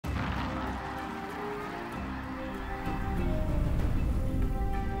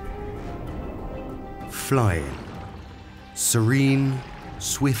Flying. Serene,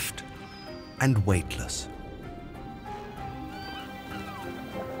 swift, and weightless.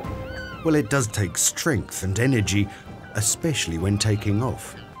 Well, it does take strength and energy, especially when taking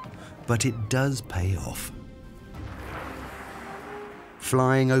off, but it does pay off.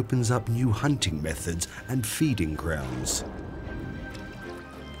 Flying opens up new hunting methods and feeding grounds.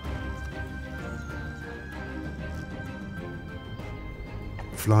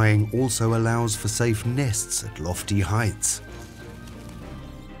 Flying also allows for safe nests at lofty heights.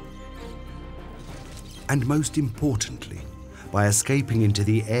 And most importantly, by escaping into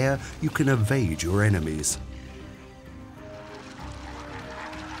the air, you can evade your enemies.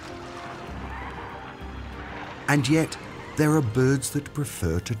 And yet, there are birds that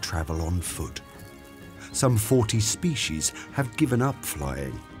prefer to travel on foot. Some 40 species have given up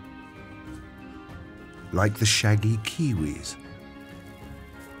flying, like the shaggy kiwis,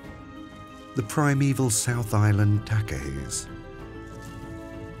 the primeval South Island takahes,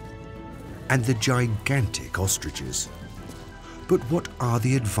 and the gigantic ostriches. But what are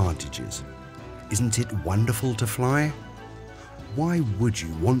the advantages? Isn't it wonderful to fly? Why would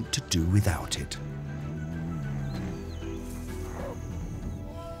you want to do without it?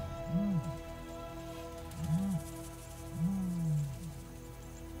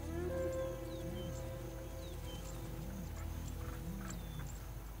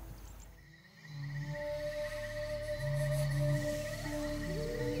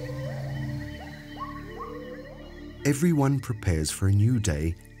 Everyone prepares for a new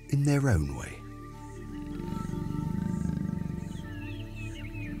day in their own way.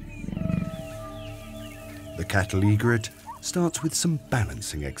 The cattle egret starts with some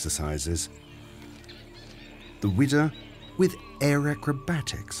balancing exercises. The widder with air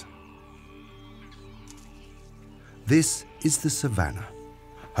acrobatics. This is the savannah,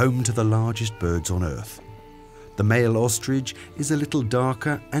 home to the largest birds on Earth. The male ostrich is a little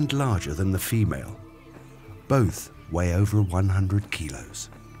darker and larger than the female. Both weigh over 100 kilos.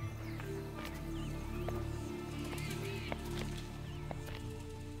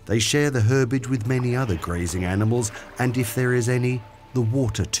 They share the herbage with many other grazing animals, and if there is any, the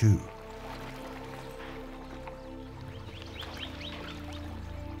water too.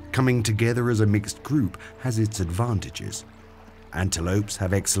 Coming together as a mixed group has its advantages. Antelopes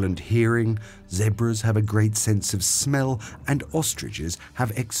have excellent hearing, zebras have a great sense of smell, and ostriches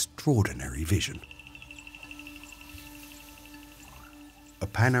have extraordinary vision. A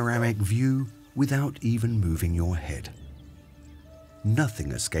panoramic view without even moving your head.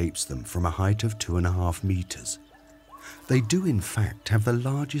 Nothing escapes them from a height of 2.5 meters. They do in fact have the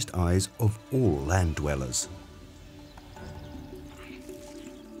largest eyes of all land dwellers.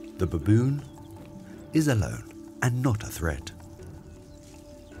 The baboon is alone and not a threat.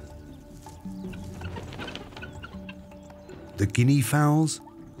 The guinea fowls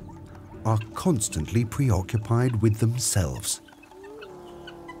are constantly preoccupied with themselves.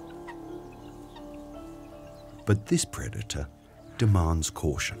 But this predator demands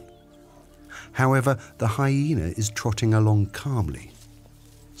caution. However, the hyena is trotting along calmly.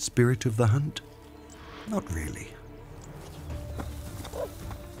 Spirit of the hunt? Not really.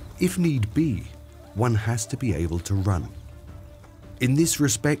 If need be, one has to be able to run. In this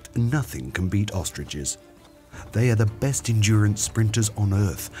respect, nothing can beat ostriches. They are the best endurance sprinters on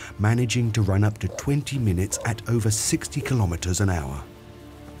Earth, managing to run up to 20 minutes at over 60 kilometers an hour.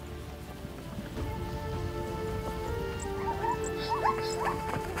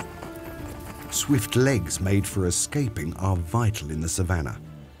 Swift legs made for escaping are vital in the savannah.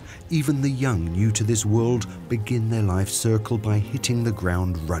 Even the young new to this world begin their life circle by hitting the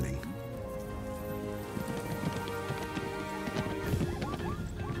ground running.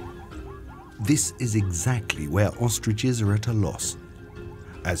 This is exactly where ostriches are at a loss.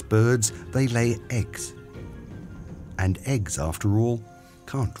 As birds, they lay eggs. And eggs, after all,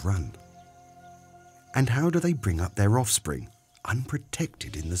 can't run. And how do they bring up their offspring,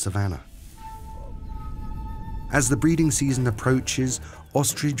 unprotected in the savannah? As the breeding season approaches,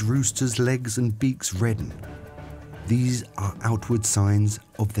 ostrich roosters' legs and beaks redden. These are outward signs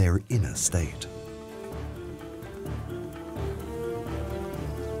of their inner state.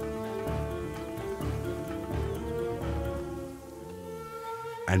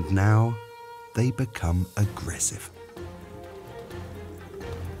 And now they become aggressive.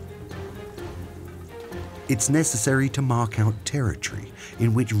 It's necessary to mark out territory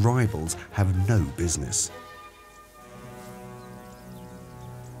in which rivals have no business.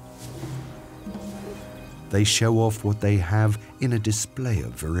 They show off what they have in a display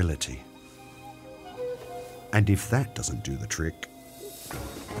of virility. And if that doesn't do the trick,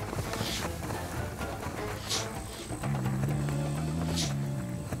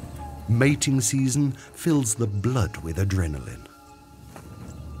 Mating season fills the blood with adrenaline.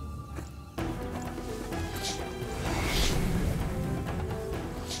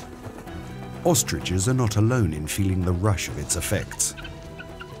 Ostriches are not alone in feeling the rush of its effects.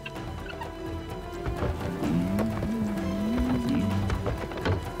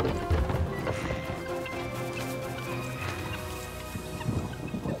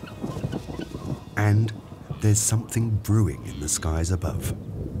 And there's something brewing in the skies above.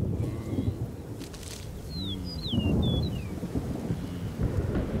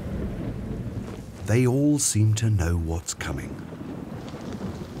 They all seem to know what's coming.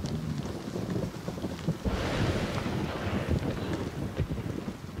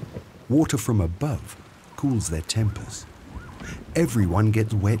 Water from above cools their tempers. Everyone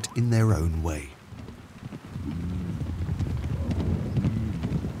gets wet in their own way.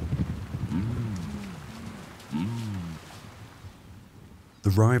 The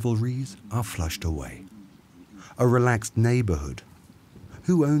rivalries are flushed away. A relaxed neighborhood.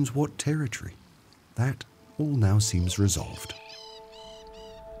 Who owns what territory? That all now seems resolved.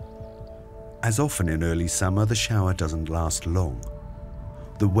 As often in early summer, the shower doesn't last long.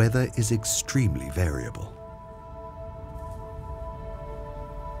 The weather is extremely variable.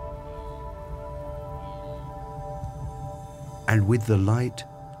 And with the light,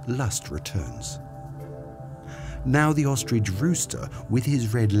 lust returns. Now the ostrich rooster with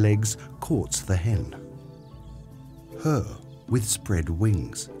his red legs courts the hen. Her with spread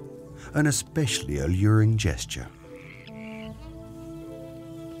wings, an especially alluring gesture.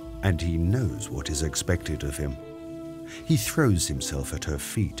 And he knows what is expected of him. He throws himself at her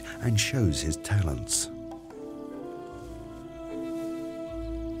feet and shows his talents.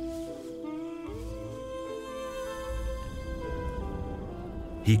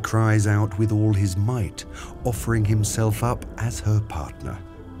 He cries out with all his might, offering himself up as her partner.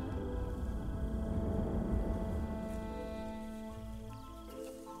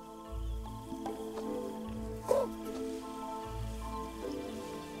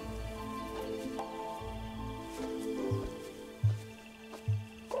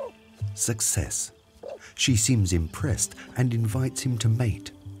 Success. She seems impressed and invites him to mate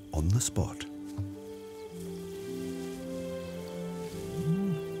on the spot.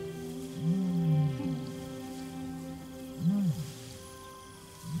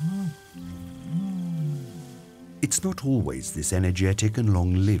 It's not always this energetic and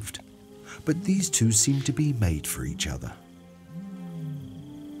long-lived, but these two seem to be made for each other.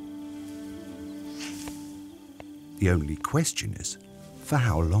 The only question is, for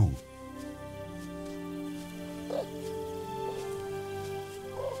how long?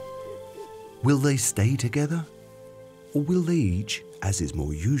 Will they stay together? Or will they each, as is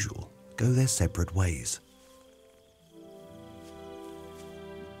more usual, go their separate ways?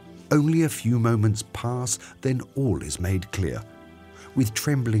 Only a few moments pass, then all is made clear. With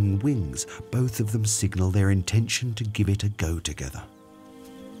trembling wings, both of them signal their intention to give it a go together.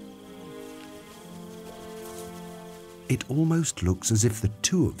 It almost looks as if the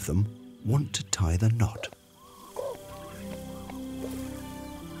two of them want to tie the knot.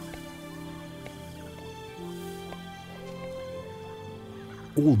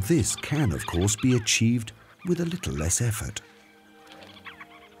 All this can, of course, be achieved with a little less effort.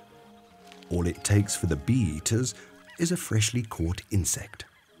 All it takes for the bee-eaters is a freshly caught insect.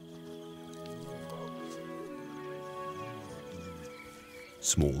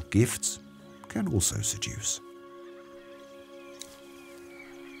 Small gifts can also seduce.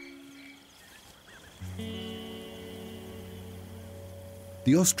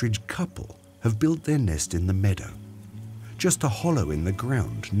 The ostrich couple have built their nest in the meadow. Just a hollow in the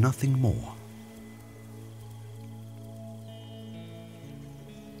ground, nothing more.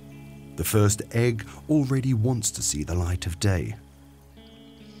 The first egg already wants to see the light of day.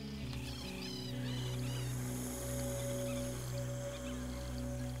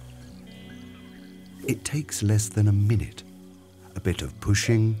 It takes less than a minute. A bit of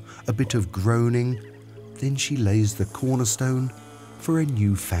pushing, a bit of groaning, then she lays the cornerstone for a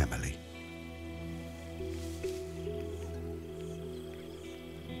new family.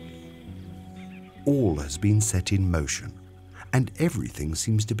 All has been set in motion, and everything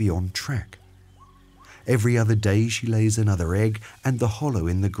seems to be on track. Every other day she lays another egg, and the hollow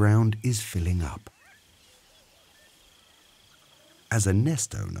in the ground is filling up. As a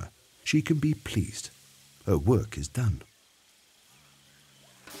nest owner, she can be pleased. Her work is done.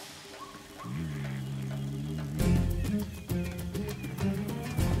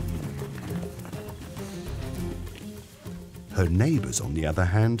 Her neighbors, on the other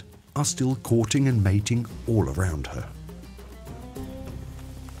hand, are still courting and mating all around her.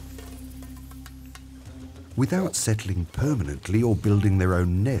 Without settling permanently or building their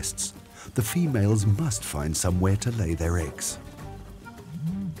own nests, the females must find somewhere to lay their eggs.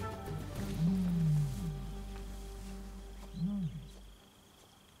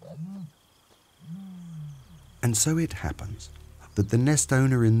 And so it happens that the nest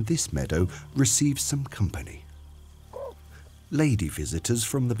owner in this meadow receives some company. Lady visitors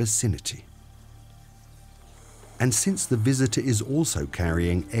from the vicinity. And since the visitor is also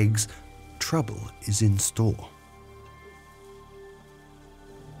carrying eggs, trouble is in store.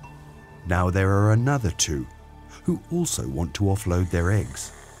 Now there are another two who also want to offload their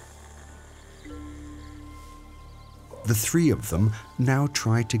eggs. The three of them now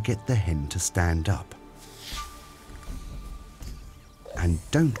try to get the hen to stand up and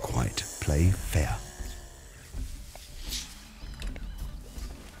don't quite play fair.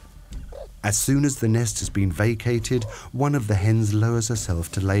 As soon as the nest has been vacated, one of the hens lowers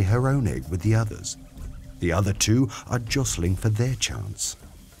herself to lay her own egg with the others. The other two are jostling for their chance.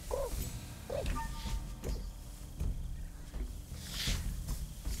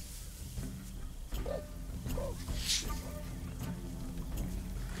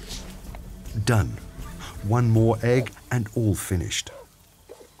 Done. One more egg and all finished.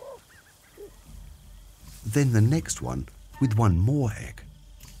 Then the next one with one more egg.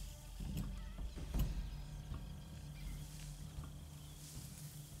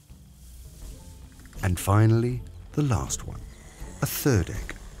 And finally, the last one, a third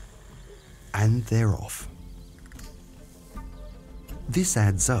egg. And they're off. This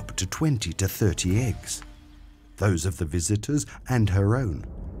adds up to 20 to 30 eggs, those of the visitors and her own.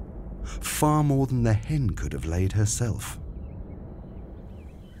 Far more than the hen could have laid herself.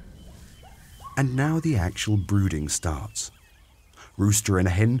 And now the actual brooding starts. Rooster and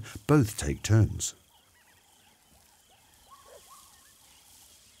hen both take turns.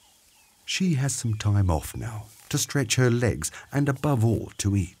 She has some time off now to stretch her legs and above all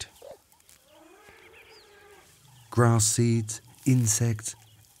to eat. Grass seeds, insects,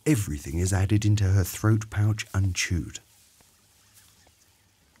 everything is added into her throat pouch unchewed.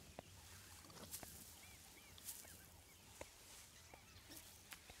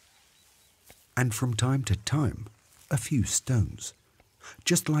 And from time to time, a few stones.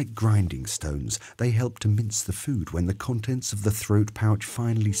 Just like grinding stones, they help to mince the food when the contents of the throat pouch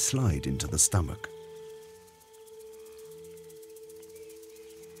finally slide into the stomach.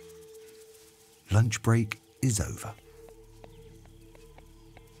 Lunch break is over.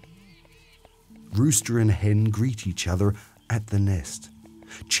 Rooster and hen greet each other at the nest,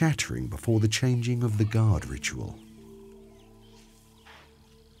 chattering before the changing of the guard ritual.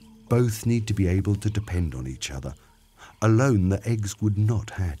 Both need to be able to depend on each other. Alone, the eggs would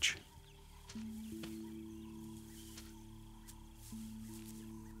not hatch.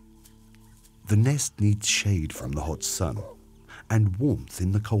 The nest needs shade from the hot sun and warmth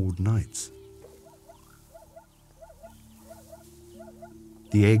in the cold nights.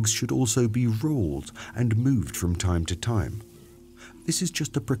 The eggs should also be rolled and moved from time to time. This is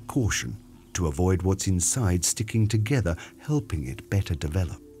just a precaution to avoid what's inside sticking together, helping it better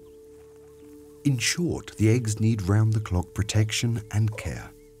develop. In short, the eggs need round-the-clock protection and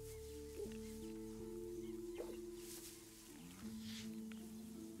care.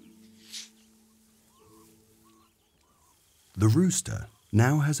 The rooster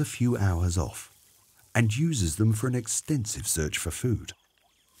now has a few hours off and uses them for an extensive search for food.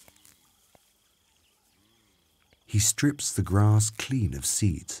 He strips the grass clean of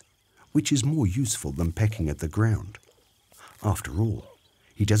seeds, which is more useful than pecking at the ground. After all,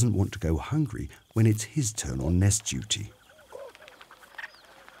 he doesn't want to go hungry when it's his turn on nest duty.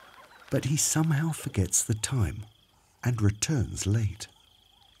 But he somehow forgets the time and returns late.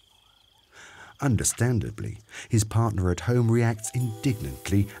 Understandably, his partner at home reacts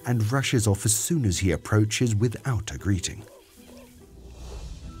indignantly and rushes off as soon as he approaches without a greeting.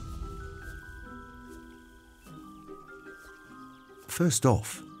 First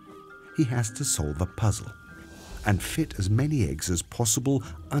off, he has to solve a puzzle and fit as many eggs as possible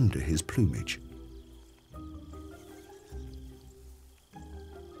under his plumage.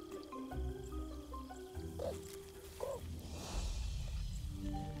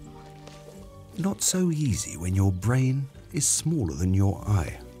 Not so easy when your brain is smaller than your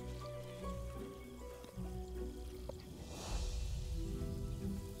eye.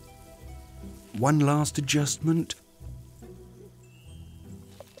 One last adjustment.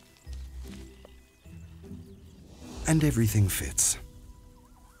 And everything fits.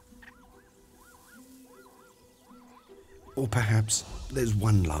 Or perhaps there's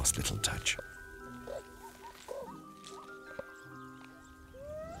one last little touch.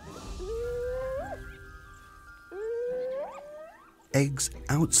 Eggs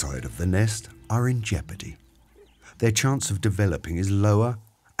outside of the nest are in jeopardy. Their chance of developing is lower,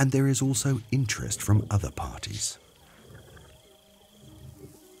 and there is also interest from other parties.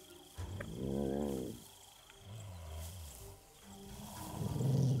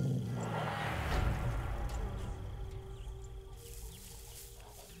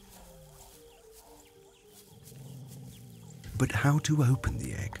 But how to open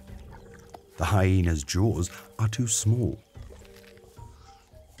the egg? The hyena's jaws are too small.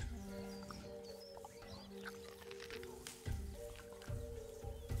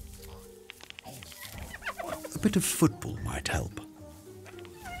 A bit of football might help.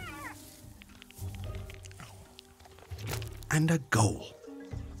 And a goal.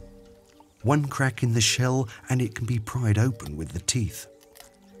 One crack in the shell and it can be pried open with the teeth.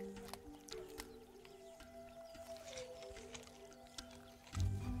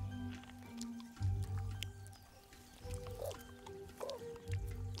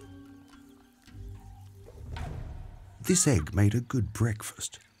 This egg made a good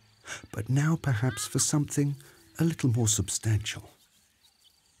breakfast, but now perhaps for something a little more substantial.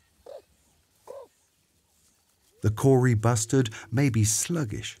 The Cory bustard may be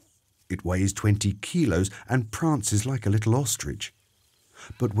sluggish. It weighs 20 kilos and prances like a little ostrich.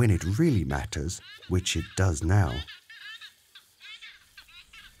 But when it really matters, which it does now,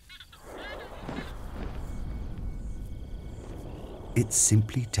 it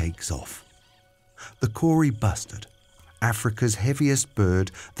simply takes off. The Cory bustard, Africa's heaviest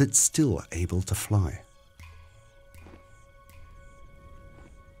bird that's still able to fly.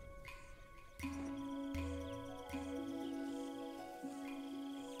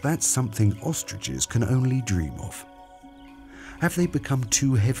 That's something ostriches can only dream of. Have they become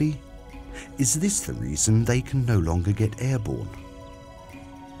too heavy? Is this the reason they can no longer get airborne?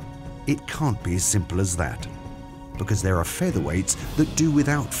 It can't be as simple as that, because there are featherweights that do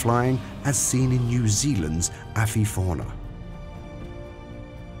without flying, as seen in New Zealand's avifauna.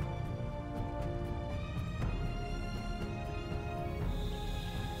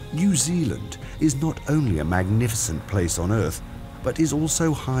 New Zealand is not only a magnificent place on Earth, but is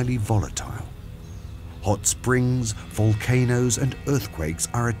also highly volatile. Hot springs, volcanoes and earthquakes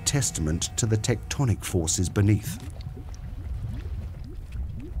are a testament to the tectonic forces beneath.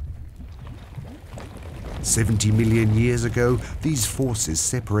 70 million years ago, these forces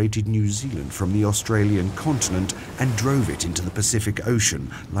separated New Zealand from the Australian continent and drove it into the Pacific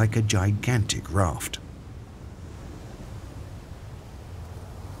Ocean like a gigantic raft.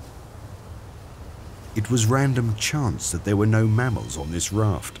 It was random chance that there were no mammals on this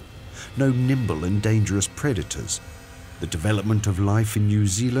raft, no nimble and dangerous predators. The development of life in New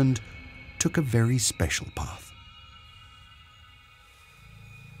Zealand took a very special path.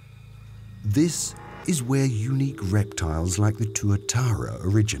 This is where unique reptiles like the tuatara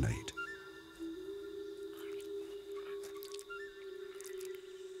originate.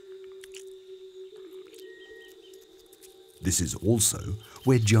 This is also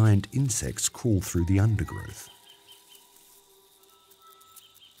where giant insects crawl through the undergrowth.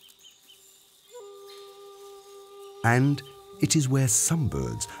 And it is where some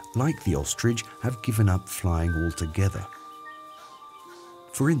birds, like the ostrich, have given up flying altogether.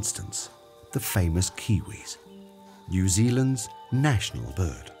 For instance, the famous kiwis, New Zealand's national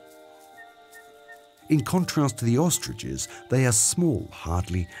bird. In contrast to the ostriches, they are small,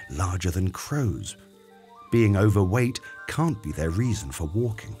 hardly larger than crows. Being overweight can't be their reason for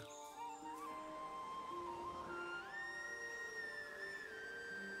walking.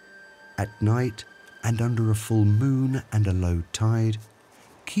 At night, and under a full moon and a low tide,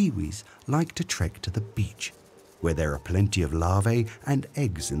 kiwis like to trek to the beach, where there are plenty of larvae and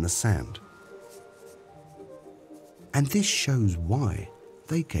eggs in the sand. And this shows why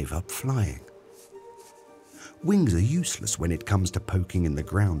they gave up flying. Wings are useless when it comes to poking in the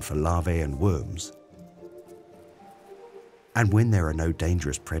ground for larvae and worms. And when there are no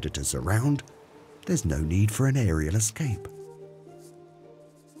dangerous predators around, there's no need for an aerial escape.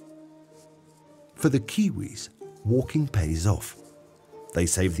 For the kiwis, walking pays off. They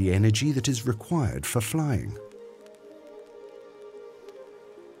save the energy that is required for flying.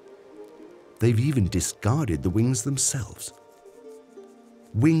 They've even discarded the wings themselves,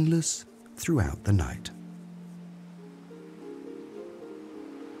 wingless throughout the night.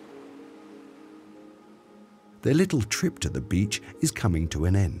 Their little trip to the beach is coming to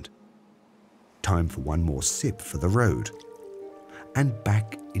an end. Time for one more sip for the road, and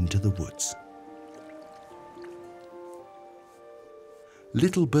back into the woods.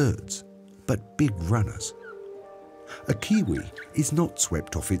 Little birds, but big runners. A kiwi is not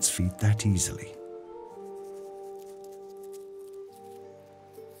swept off its feet that easily.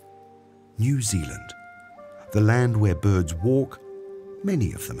 New Zealand, the land where birds walk,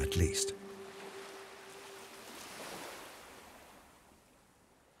 many of them at least.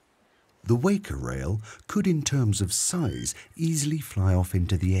 The waker rail could, in terms of size, easily fly off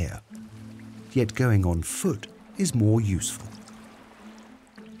into the air, yet going on foot is more useful.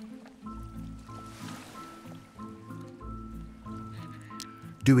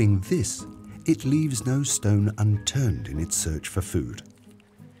 Doing this, it leaves no stone unturned in its search for food.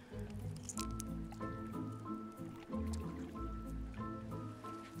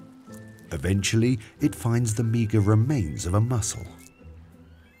 Eventually, it finds the meagre remains of a mussel.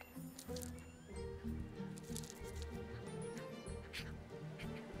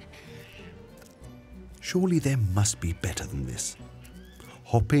 Surely there must be better than this.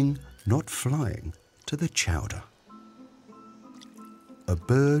 Hopping, not flying, to the chowder. A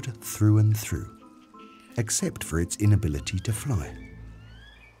bird through and through, except for its inability to fly.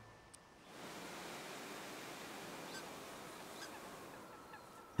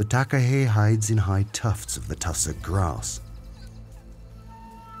 The takahe hides in high tufts of the tussock grass.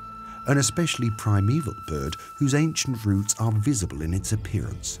 An especially primeval bird whose ancient roots are visible in its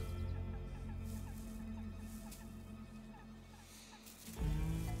appearance.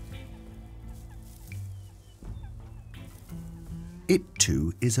 It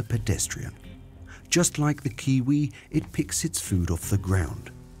too is a pedestrian. Just like the kiwi, it picks its food off the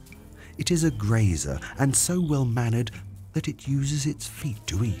ground. It is a grazer and so well-mannered that it uses its feet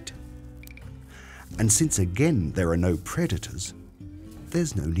to eat. And since again there are no predators,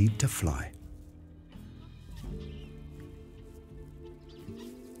 there's no need to fly.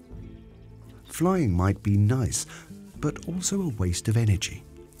 Flying might be nice, but also a waste of energy.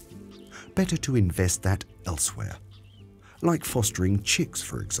 Better to invest that elsewhere, like fostering chicks,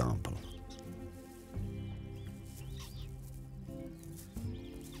 for example.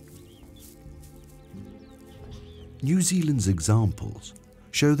 New Zealand's examples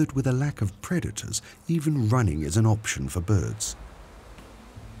show that with a lack of predators, even running is an option for birds.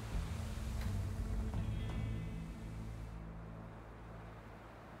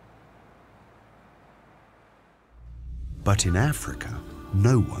 But in Africa,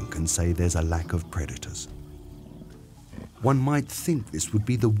 no one can say there's a lack of predators. One might think this would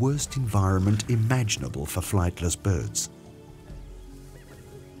be the worst environment imaginable for flightless birds.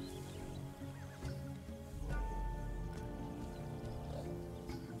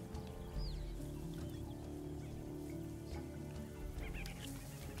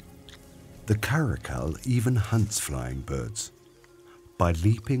 The caracal even hunts flying birds by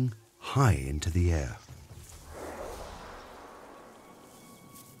leaping high into the air.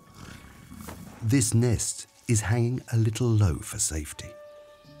 This nest is hanging a little low for safety.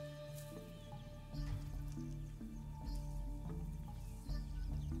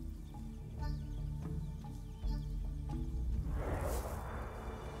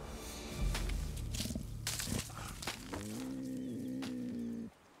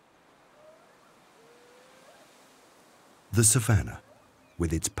 The savannah,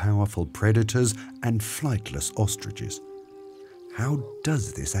 with its powerful predators and flightless ostriches. How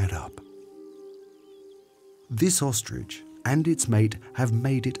does this add up? This ostrich and its mate have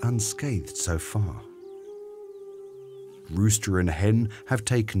made it unscathed so far. Rooster and hen have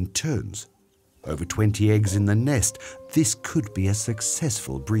taken turns. Over 20 eggs in the nest. This could be a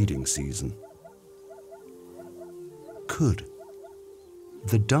successful breeding season. Could.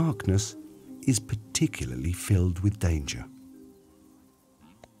 The darkness is particularly filled with danger.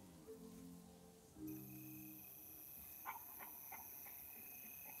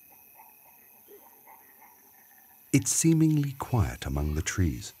 It's seemingly quiet among the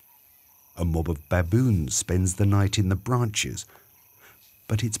trees. A mob of baboons spends the night in the branches,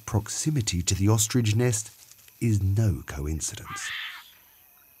 but its proximity to the ostrich nest is no coincidence.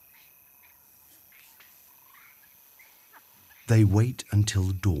 They wait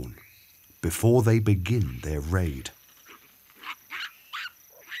until dawn before they begin their raid.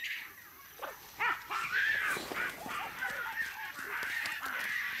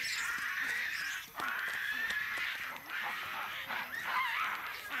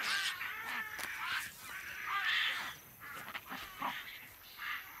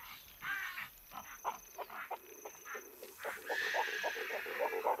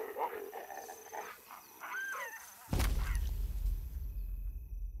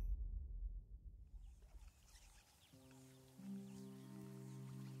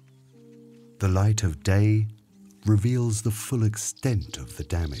 The light of day reveals the full extent of the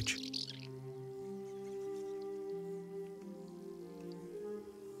damage.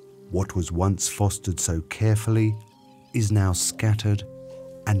 What was once fostered so carefully is now scattered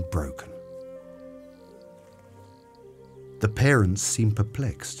and broken. The parents seem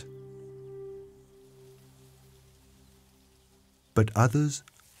perplexed, but others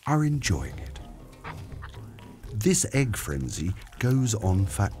are enjoying it. This egg frenzy goes on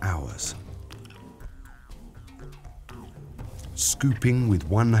for hours. Scooping with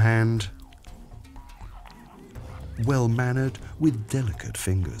one hand, well-mannered with delicate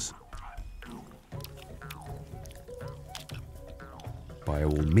fingers. By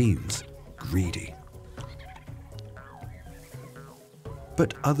all means, greedy.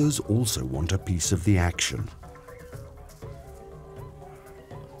 But others also want a piece of the action.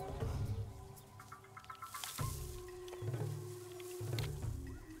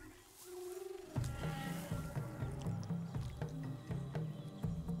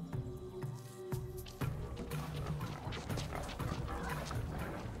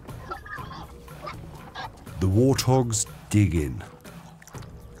 The warthogs dig in.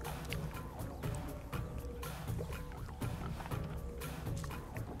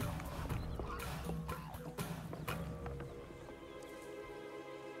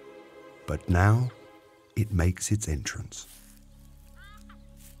 But now it makes its entrance.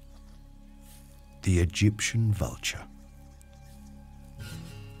 The Egyptian vulture.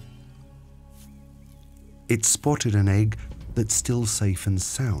 It spotted an egg that's still safe and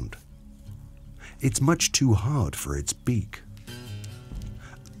sound. It's much too hard for its beak.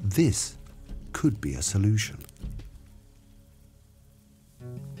 This could be a solution.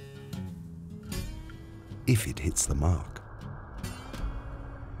 If it hits the mark.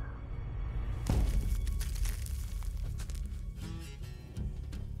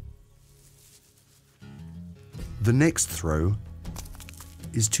 The next throw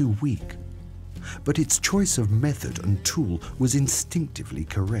is too weak, but its choice of method and tool was instinctively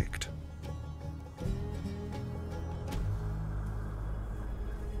correct.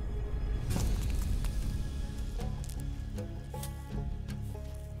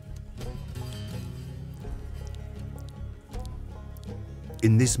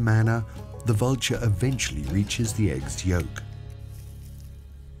 In this manner, the vulture eventually reaches the egg's yolk,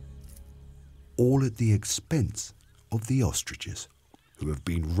 all at the expense of the ostriches, who have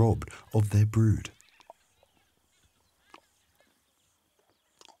been robbed of their brood.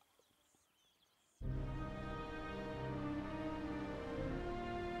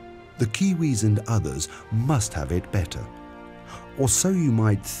 The kiwis and others must have it better, or so you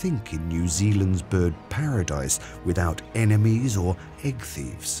might think in New Zealand's bird paradise without enemies or egg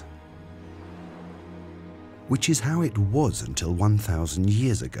thieves. Which is how it was until 1,000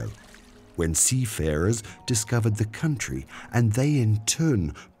 years ago, when seafarers discovered the country and they in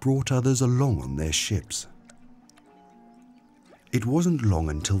turn brought others along on their ships. It wasn't long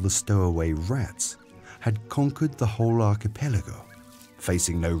until the stowaway rats had conquered the whole archipelago,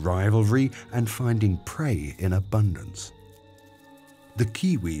 facing no rivalry and finding prey in abundance. The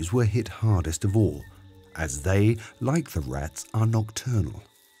kiwis were hit hardest of all, as they, like the rats, are nocturnal.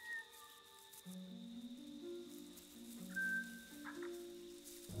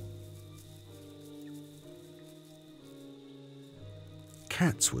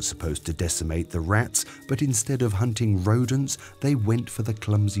 Cats were supposed to decimate the rats, but instead of hunting rodents, they went for the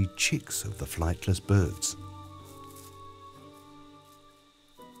clumsy chicks of the flightless birds.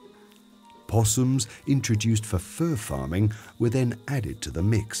 Possums, introduced for fur farming, were then added to the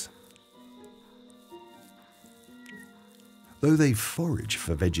mix. Though they forage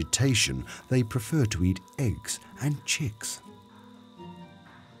for vegetation, they prefer to eat eggs and chicks.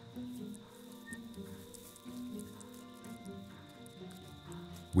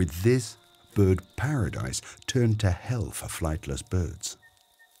 With this, bird paradise turned to hell for flightless birds.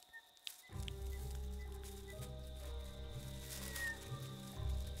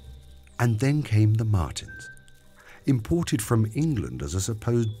 And then came the martins, imported from England as a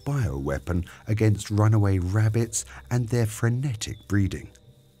supposed bioweapon against runaway rabbits and their frenetic breeding.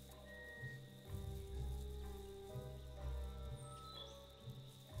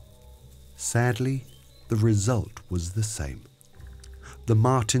 Sadly, the result was the same. The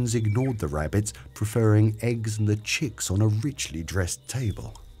martins ignored the rabbits, preferring eggs and the chicks on a richly dressed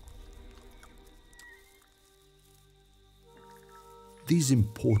table. These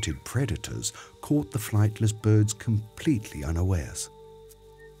imported predators caught the flightless birds completely unawares.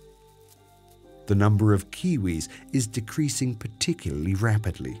 The number of kiwis is decreasing particularly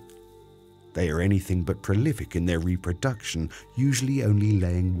rapidly. They are anything but prolific in their reproduction, usually only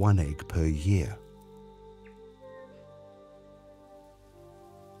laying one egg per year.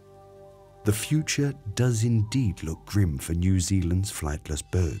 The future does indeed look grim for New Zealand's flightless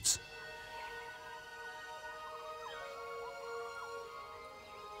birds.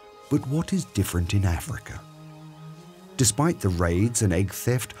 But what is different in Africa? Despite the raids and egg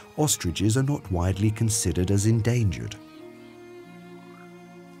theft, ostriches are not widely considered as endangered.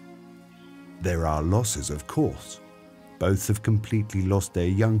 There are losses, of course. Both have completely lost their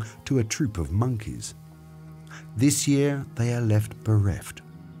young to a troop of monkeys. This year they are left bereft,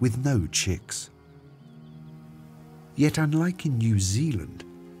 with no chicks. Yet unlike in New Zealand,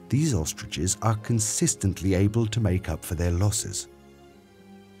 these ostriches are consistently able to make up for their losses.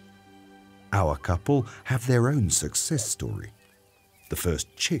 Our couple have their own success story. The first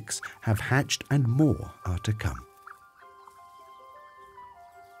chicks have hatched and more are to come.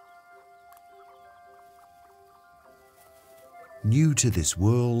 New to this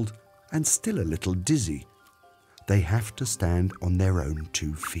world and still a little dizzy, they have to stand on their own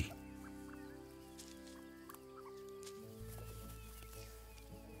 2 feet.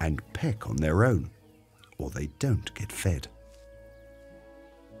 And peck on their own, or they don't get fed.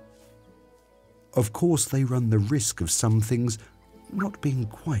 Of course, they run the risk of some things not being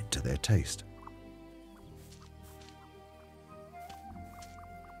quite to their taste.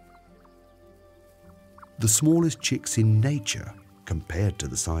 The smallest chicks in nature compared to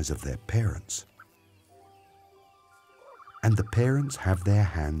the size of their parents. And the parents have their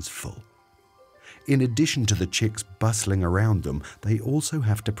hands full. In addition to the chicks bustling around them, they also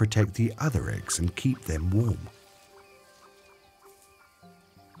have to protect the other eggs and keep them warm.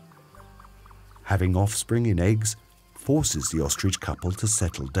 Having offspring in eggs forces the ostrich couple to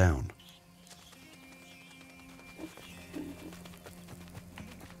settle down.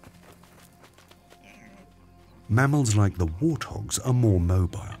 Mammals like the warthogs are more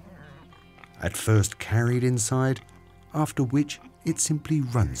mobile. At first carried inside, after which it simply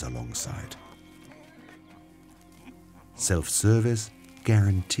runs alongside. Self-service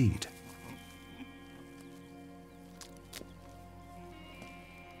guaranteed.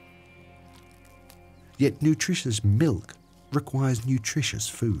 Yet nutritious milk requires nutritious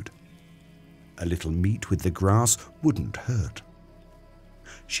food. A little meat with the grass wouldn't hurt.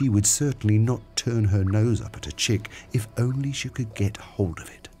 She would certainly not turn her nose up at a chick if only she could get hold of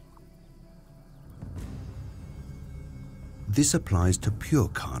it. This applies to pure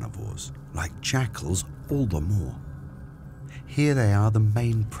carnivores, like jackals, all the more. Here they are the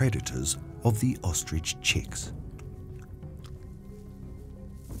main predators of the ostrich chicks.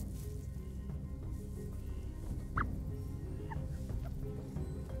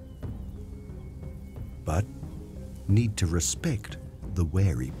 But need to respect the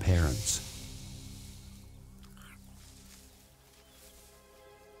wary parents.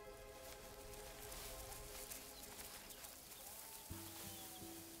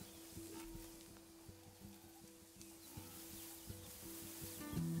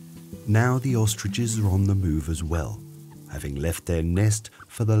 Now the ostriches are on the move as well, having left their nest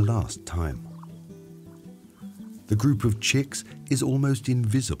for the last time. The group of chicks is almost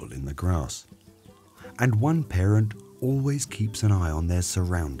invisible in the grass, and one parent always keeps an eye on their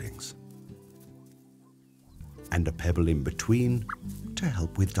surroundings, and a pebble in between to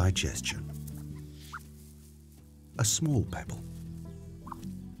help with digestion. A small pebble.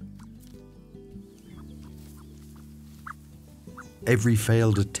 Every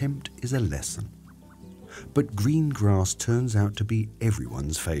failed attempt is a lesson, but green grass turns out to be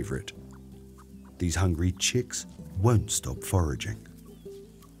everyone's favorite. These hungry chicks won't stop foraging.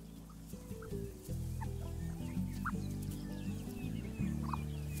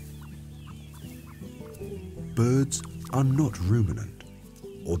 Birds are not ruminant,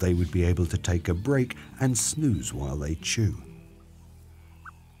 or they would be able to take a break and snooze while they chew.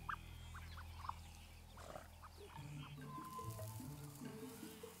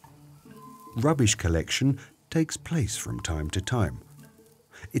 Rubbish collection takes place from time to time.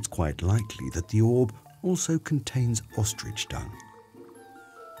 It's quite likely that the orb also contains ostrich dung.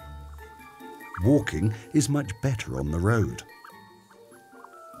 Walking is much better on the road.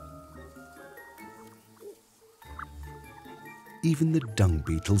 Even the dung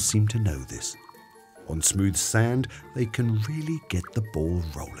beetles seem to know this. On smooth sand, they can really get the ball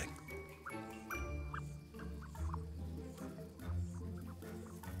rolling.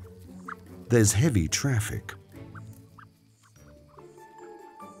 There's heavy traffic.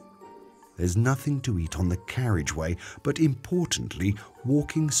 There's nothing to eat on the carriageway, but importantly,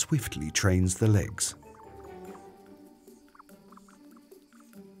 walking swiftly trains the legs.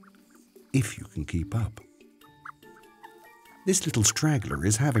 If you can keep up. This little straggler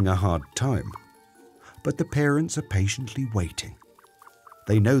is having a hard time, but the parents are patiently waiting.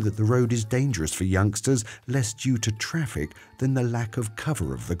 They know that the road is dangerous for youngsters, less due to traffic than the lack of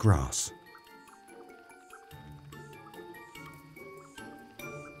cover of the grass.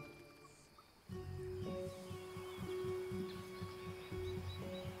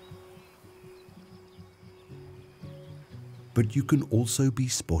 but you can also be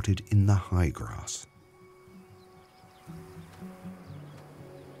spotted in the high grass.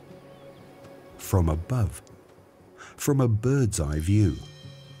 From above, from a bird's eye view.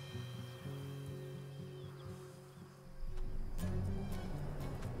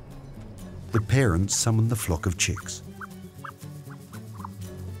 The parents summon the flock of chicks.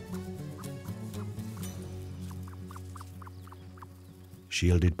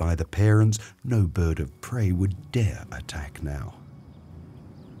 Shielded by the parents, no bird of prey would dare attack now.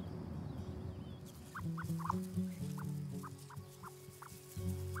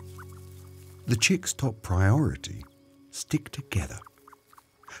 The chicks' top priority: stick together.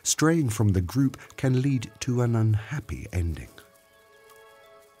 Straying from the group can lead to an unhappy ending.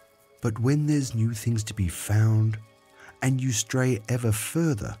 But when there's new things to be found, and you stray ever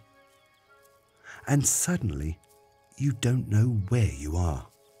further, and suddenly you don't know where you are.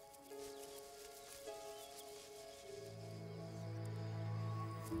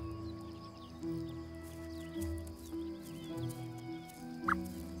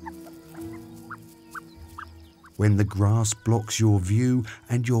 When the grass blocks your view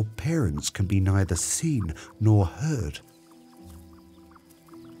and your parents can be neither seen nor heard.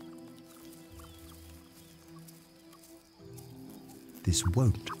 This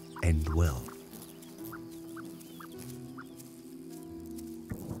won't end well.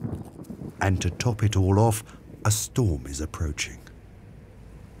 And to top it all off, a storm is approaching.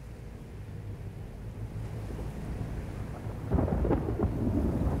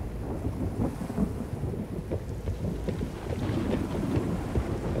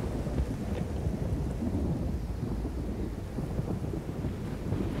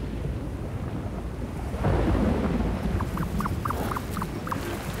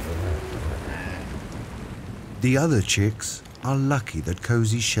 The other chicks are lucky that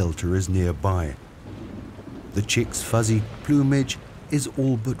cozy shelter is nearby. The chicks' fuzzy plumage is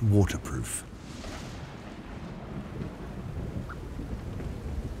all but waterproof.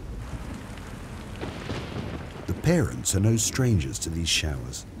 The parents are no strangers to these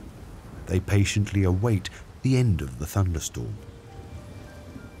showers. They patiently await the end of the thunderstorm.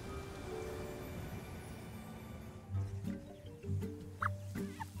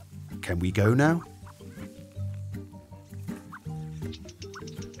 Can we go now?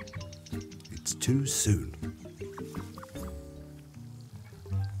 It's too soon.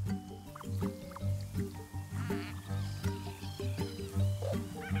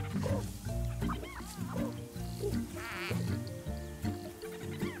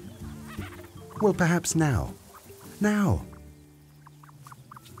 Well, perhaps now. Now!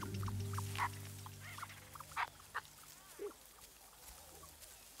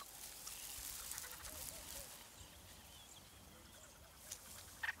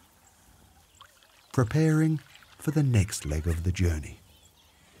 Preparing for the next leg of the journey.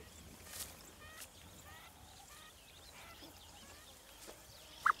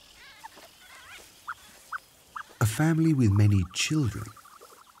 A family with many children.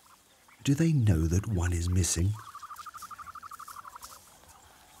 Do they know that one is missing?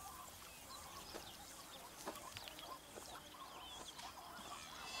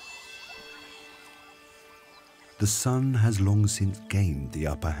 The sun has long since gained the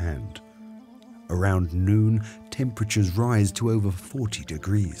upper hand. Around noon, temperatures rise to over 40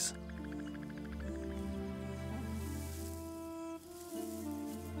 degrees.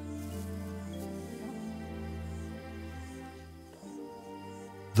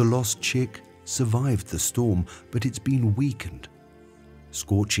 The lost chick survived the storm, but it's been weakened.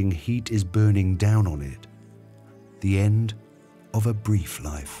 Scorching heat is burning down on it. The end of a brief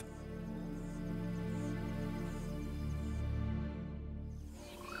life.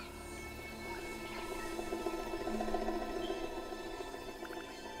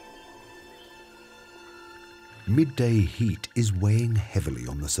 Midday heat is weighing heavily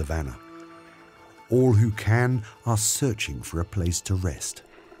on the savannah. All who can are searching for a place to rest.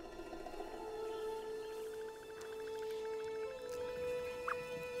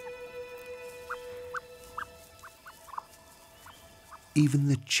 Even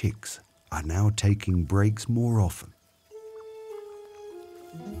the chicks are now taking breaks more often.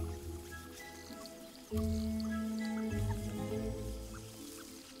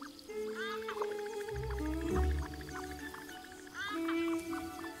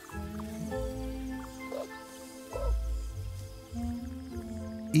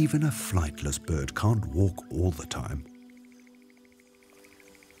 Even a flightless bird can't walk all the time.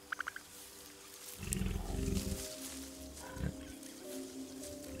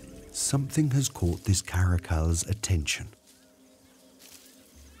 Something has caught this caracal's attention.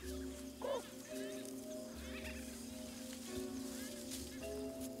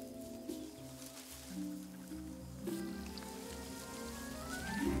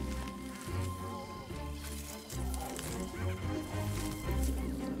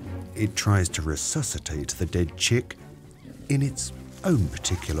 It tries to resuscitate the dead chick in its own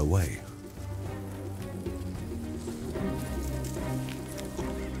particular way.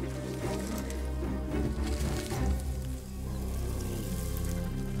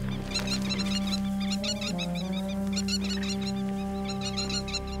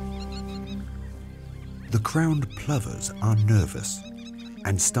 The crowned plovers are nervous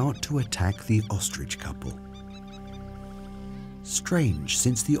and start to attack the ostrich couple. Strange,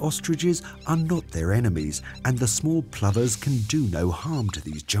 since the ostriches are not their enemies and the small plovers can do no harm to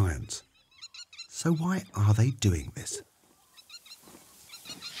these giants. So why are they doing this?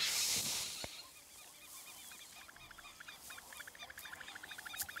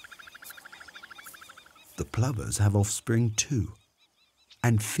 The plovers have offspring too,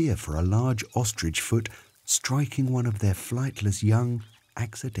 and fear for a large ostrich foot striking one of their flightless young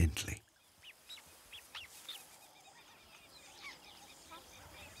accidentally.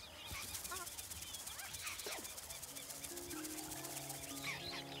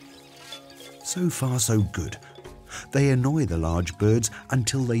 So far, so good. They annoy the large birds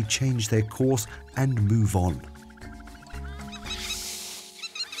until they change their course and move on.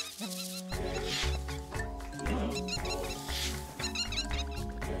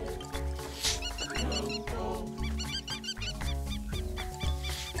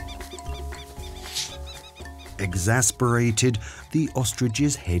 Exasperated, the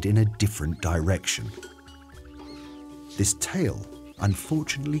ostriches head in a different direction. This tail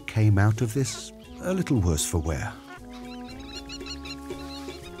unfortunately came out of this a little worse for wear.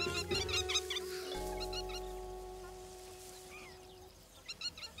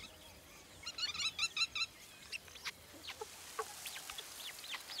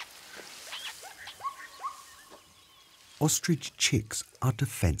 Ostrich chicks are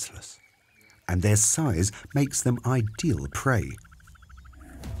defenseless, and their size makes them ideal prey,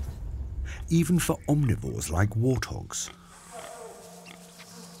 even for omnivores like warthogs.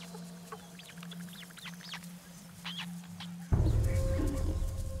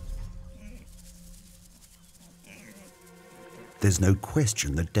 There's no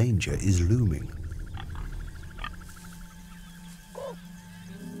question that danger is looming.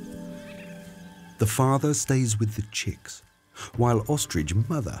 The father stays with the chicks, while ostrich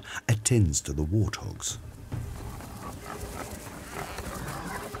mother attends to the warthogs.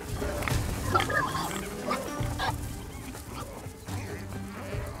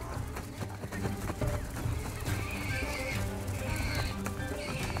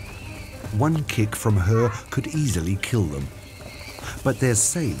 One kick from her could easily kill them, but they're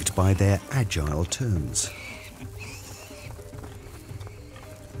saved by their agile turns.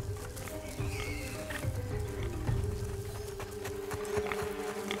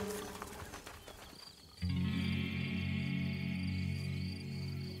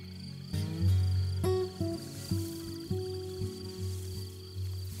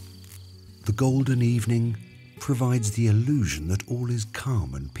 The golden evening provides the illusion that all is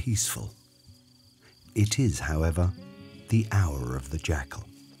calm and peaceful. It is, however, the hour of the jackal.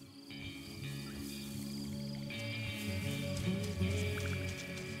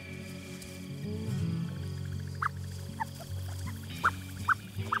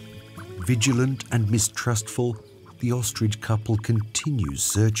 Vigilant and mistrustful, the ostrich couple continues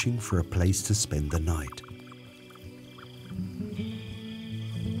searching for a place to spend the night.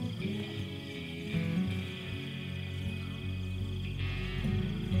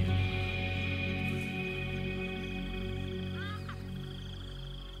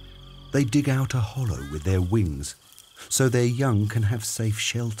 They dig out a hollow with their wings so their young can have safe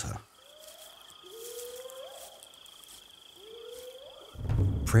shelter.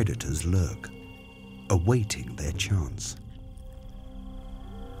 Predators lurk, awaiting their chance.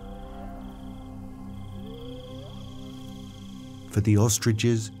 For the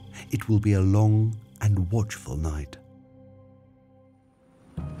ostriches, it will be a long and watchful night.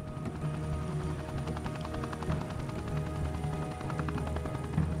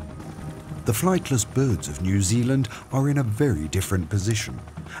 The flightless birds of New Zealand are in a very different position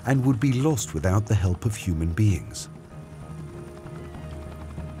and would be lost without the help of human beings.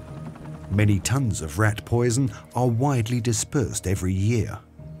 Many tons of rat poison are widely dispersed every year.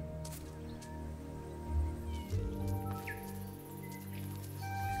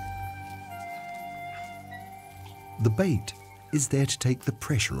 The bait is there to take the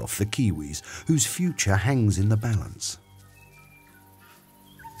pressure off the kiwis, whose future hangs in the balance.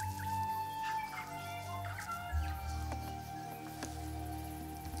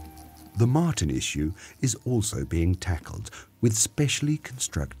 The marten issue is also being tackled with specially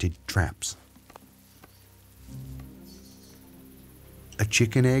constructed traps. a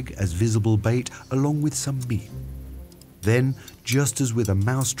chicken egg as visible bait along with some meat. Then, just as with a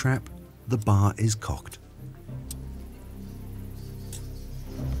mousetrap, the bar is cocked.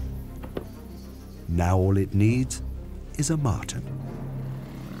 Now all it needs is a marten.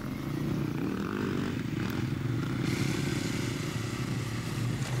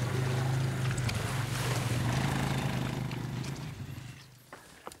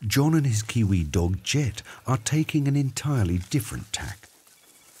 John and his Kiwi dog Jet are taking an entirely different tack.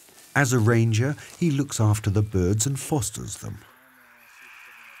 As a ranger, he looks after the birds and fosters them.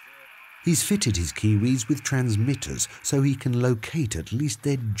 He's fitted his Kiwis with transmitters so he can locate at least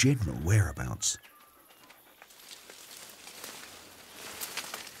their general whereabouts.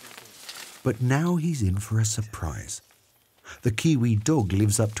 But now he's in for a surprise. The Kiwi dog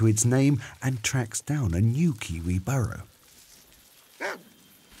lives up to its name and tracks down a new Kiwi burrow.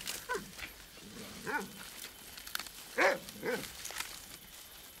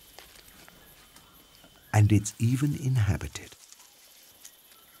 And it's even inhabited.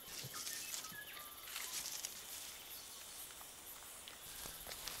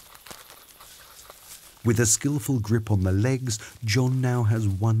 With a skillful grip on the legs, John now has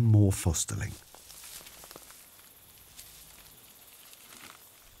one more fosterling.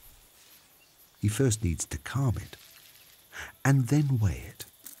 He first needs to calm it, and then weigh it.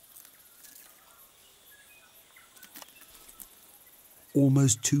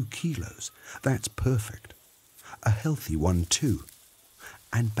 Almost 2 kilos. That's perfect. A healthy one too.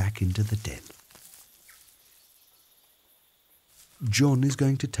 And back into the den. John is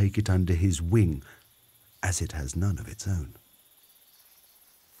going to take it under his wing, as it has none of its own.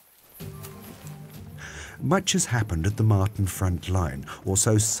 Much has happened at the marten front line, or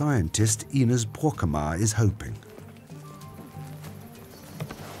so scientist Ines Brokema is hoping.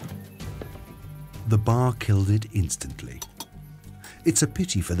 The bar killed it instantly. It's a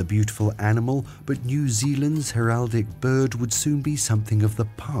pity for the beautiful animal, but New Zealand's heraldic bird would soon be something of the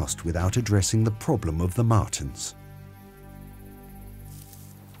past without addressing the problem of the martens.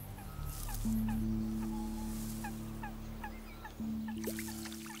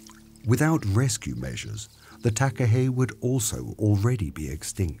 Without rescue measures, the takahe would also already be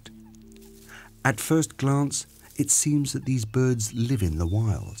extinct. At first glance, it seems that these birds live in the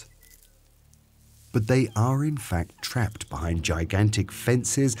wild. But they are in fact trapped behind gigantic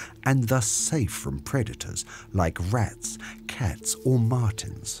fences and thus safe from predators like rats, cats or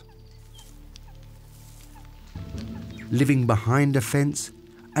martens. Living behind a fence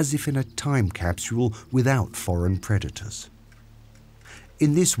as if in a time capsule without foreign predators.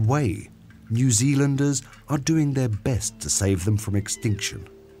 In this way, New Zealanders are doing their best to save them from extinction.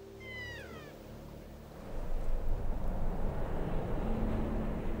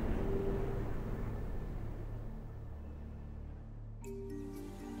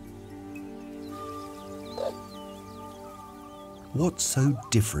 What's so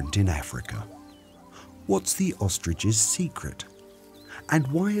different in Africa? What's the ostrich's secret? And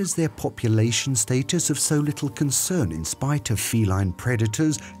why is their population status of so little concern in spite of feline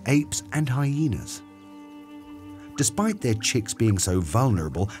predators, apes and hyenas? Despite their chicks being so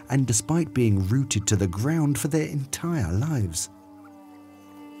vulnerable and despite being rooted to the ground for their entire lives.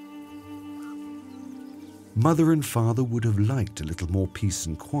 Mother and father would have liked a little more peace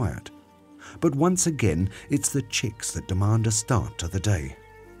and quiet. But once again, it's the chicks that demand a start to the day.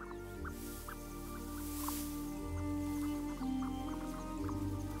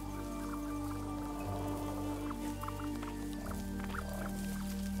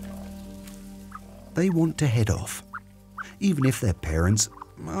 They want to head off, even if their parents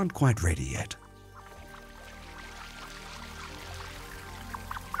aren't quite ready yet.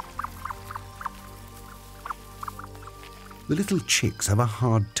 The little chicks have a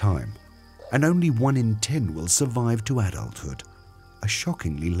hard time, and only 1 in 10 will survive to adulthood, a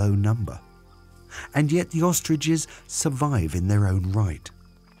shockingly low number. And yet the ostriches survive in their own right.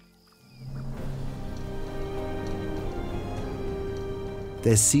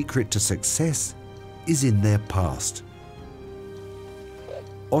 Their secret to success is in their past.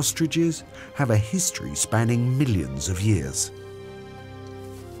 Ostriches have a history spanning millions of years.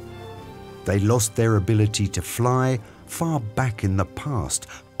 They lost their ability to fly far back in the past,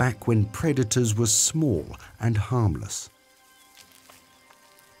 back when predators were small and harmless.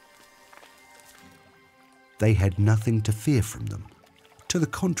 They had nothing to fear from them, to the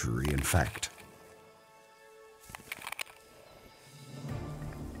contrary, in fact.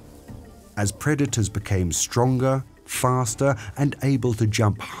 As predators became stronger, faster, and able to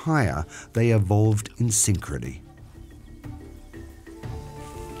jump higher, they evolved in synchrony.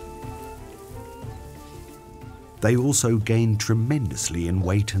 They also gain tremendously in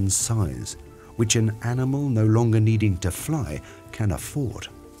weight and size, which an animal no longer needing to fly can afford.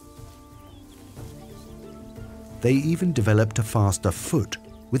 They even developed a faster foot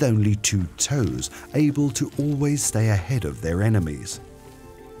with only 2 toes, able to always stay ahead of their enemies.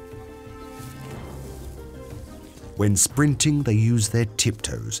 When sprinting, they use their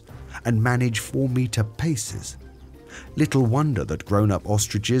tiptoes and manage 4-meter paces. Little wonder that grown-up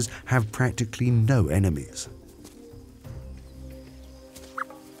ostriches have practically no enemies.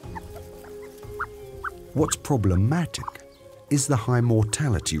 What's problematic is the high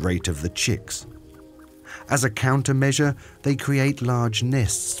mortality rate of the chicks. As a countermeasure, they create large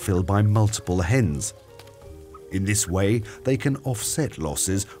nests filled by multiple hens. In this way, they can offset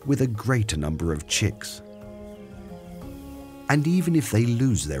losses with a greater number of chicks. And even if they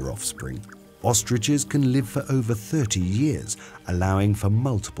lose their offspring, ostriches can live for over 30 years, allowing for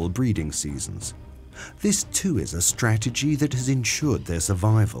multiple breeding seasons. This too is a strategy that has ensured their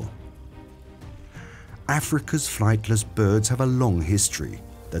survival. Africa's flightless birds have a long history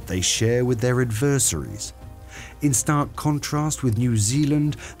that they share with their adversaries. In stark contrast with New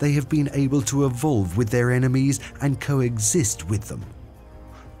Zealand, they have been able to evolve with their enemies and coexist with them,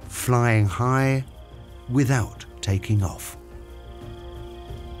 flying high without taking off.